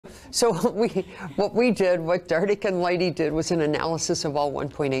So what we did, what Dardick and Leidy did, was an analysis of all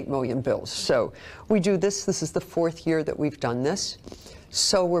 1.8 million bills. So we do this. This is the 4th year that we've done this.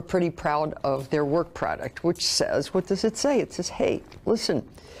 So we're pretty proud of their work product, which says, what does it say? It says, hey, listen,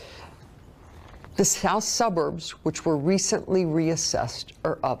 the south suburbs, which were recently reassessed,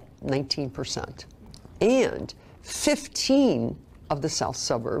 are up 19%. And 15 of the south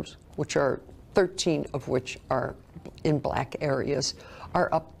suburbs, which are 13 of which are in black areas,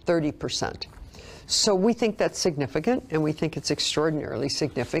 are up 30%. So we think that's significant, and we think it's extraordinarily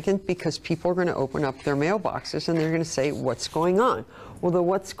significant because people are going to open up their mailboxes and they're going to say, what's going on? Well, the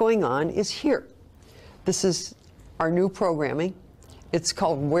what's going on is here. This is our new programming. It's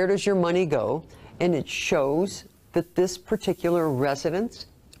called Where Does Your Money Go? And it shows that this particular residence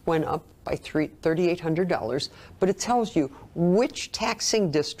went up by $3,800, but it tells you which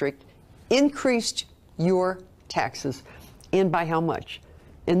taxing district increased your taxes and by how much.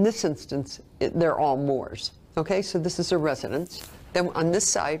 In this instance, they're all Moores. Okay, so this is a residence. Then on this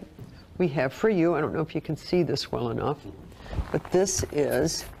side, we have for you, I don't know if you can see this well enough, but this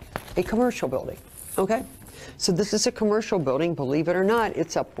is a commercial building. Okay, so this is a commercial building. Believe it or not,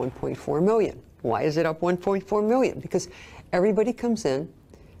 it's up 1.4 million. Why is it up 1.4 million? Because everybody comes in,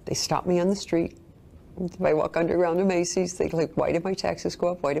 they stop me on the street. If I walk underground to Macy's, they like, why did my taxes go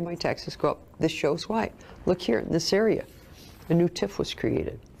up? Why did my taxes go up? This shows why. Look here in this area. A new TIF was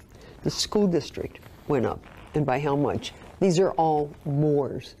created. The school district went up, and by how much? These are all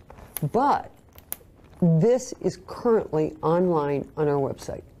Moores. But this is currently online on our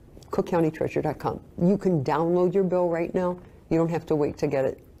website, cookcountytreasurer.com. You can download your bill right now. You don't have to wait to get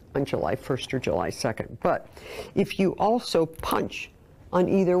it on July 1st or July 2nd. But if you also punch on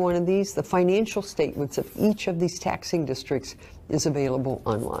either one of these, the financial statements of each of these taxing districts is available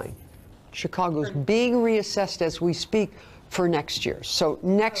online. Chicago's being reassessed as we speak for next year. So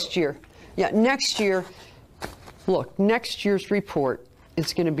next year, next year, look, next year's report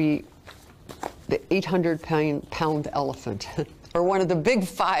is going to be the 800-pound elephant, or one of the big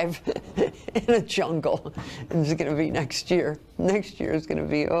 5 in a jungle. It's going to be next year. Next year is going to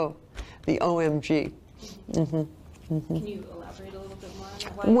be, the OMG. Mm-hmm. Mm-hmm. Can you elaborate a little bit more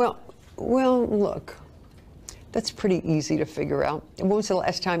on that? Well, look, that's pretty easy to figure out. When was the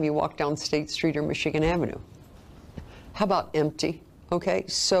last time you walked down State Street or Michigan Avenue? How about empty? Okay,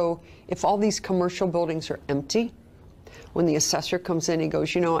 so if all these commercial buildings are empty, when the assessor comes in, he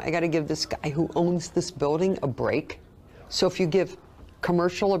goes, you know, I got to give this guy who owns this building a break. So if you give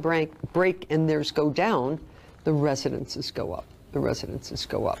commercial a break and theirs go down, the residences go up. The residences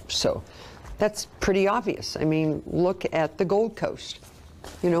go up. So that's pretty obvious. I mean, look at the Gold Coast.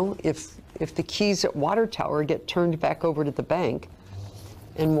 You know, if the keys at Water Tower get turned back over to the bank,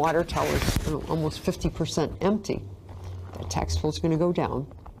 and Water Tower's almost 50% empty, that tax bill is going to go down,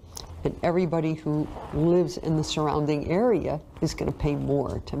 and everybody who lives in the surrounding area is going to pay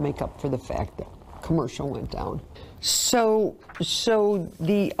more to make up for the fact that commercial went down. So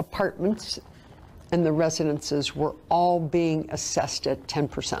the apartments and the residences were all being assessed at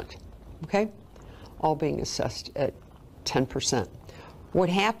 10%, okay? All being assessed at 10%. What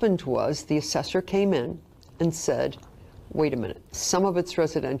happened was the assessor came in and said, wait a minute, some of it's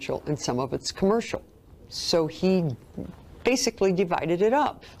residential and some of it's commercial. So he basically divided it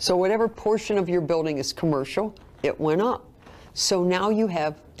up. So whatever portion of your building is commercial, it went up. So now you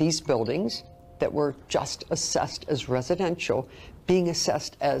have these buildings that were just assessed as residential being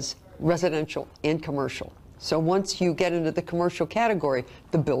assessed as residential and commercial. So once you get into the commercial category,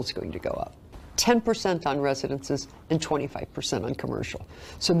 the bill's going to go up. 10% on residences and 25% on commercial.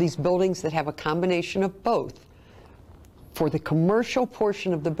 So these buildings that have a combination of both, for the commercial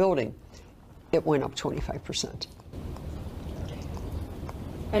portion of the building, it went up 25%.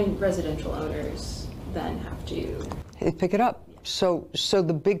 And residential owners then have to... They pick it up. So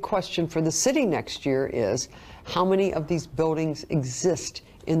the big question for the city next year is, how many of these buildings exist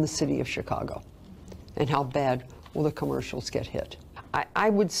in the city of Chicago? And how bad will the commercials get hit? I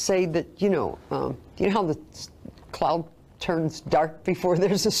would say that, you know how the cloud turns dark before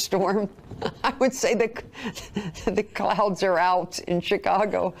there's a storm? I would say that the clouds are out in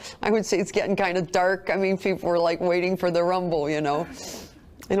Chicago. I would say it's getting kind of dark. I mean, people are like waiting for the rumble, you know.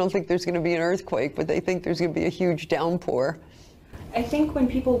 I don't think there's going to be an earthquake, but they think there's going to be a huge downpour. I think when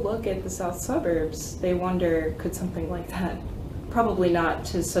people look at the south suburbs, they wonder, could something like that, probably not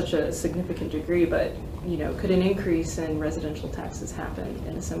to such a significant degree, but you know, could an increase in residential taxes happen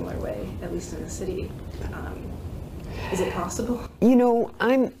in a similar way, at least in the city? Is it possible? You know,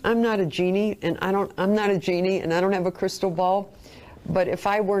 I'm not a genie, and I'm not a genie, and I don't have a crystal ball. But if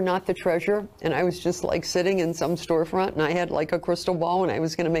I were not the treasurer and I was just like sitting in some storefront and I had like a crystal ball and I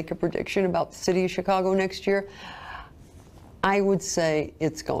was going to make a prediction about the city of Chicago next year, I would say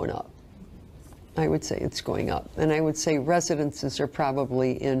it's going up. I would say it's going up. And I would say residences are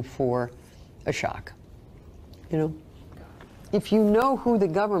probably in for a shock. You know, if you know who the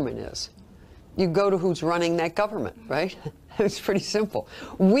government is, you go to who's running that government, right? It's pretty simple.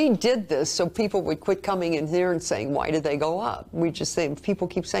 We did this so people would quit coming in here and saying, why did they go up? We just say, people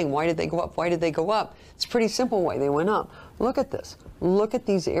keep saying, why did they go up? Why did they go up? It's pretty simple why they went up. Look at this. Look at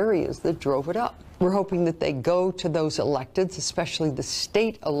these areas that drove it up. We're hoping that they go to those electeds, especially the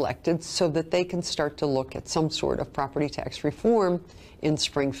state electeds, so that they can start to look at some sort of property tax reform in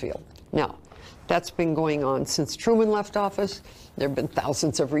Springfield. Now, that's been going on since Truman left office. There have been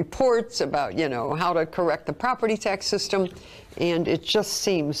thousands of reports about, you know, how to correct the property tax system, and it just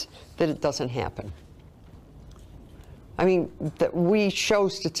seems that it doesn't happen. I mean, that we show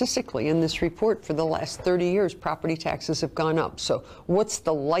statistically in this report for the last 30 years, property taxes have gone up. So what's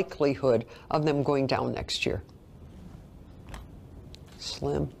the likelihood of them going down next year?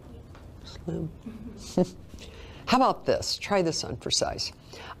 Slim, slim. How about this? Try this on for size.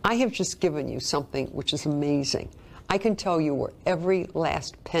 I have just given you something which is amazing. I can tell you where every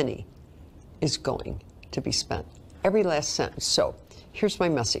last penny is going to be spent. Every last cent. So here's my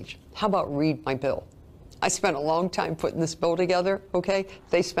message. How about read my bill? I spent a long time putting this bill together, okay?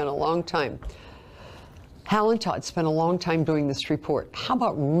 They spent a long time. Hal and Todd spent a long time doing this report. How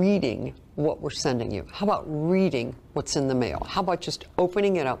about reading what we're sending you? How about reading what's in the mail? How about just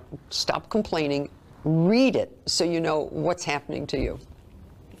opening it up, stop complaining, read it so you know what's happening to you?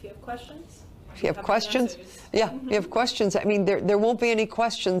 If you have questions. If you have questions, yeah, if you have questions, I mean, there won't be any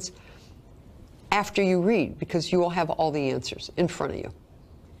questions after you read because you will have all the answers in front of you.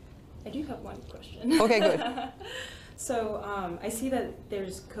 I do have one question. Okay, good. So I see that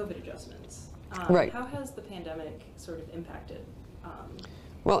there's COVID adjustments. Right. How has the pandemic sort of impacted?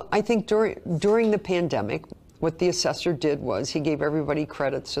 Well, I think during the pandemic, what the assessor did was he gave everybody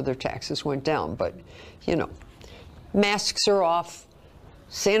credit so their taxes went down. But, you know, masks are off,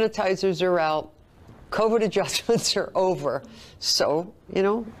 sanitizers are out, COVID adjustments are over. So, you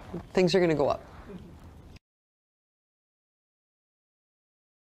know, things are going to go up.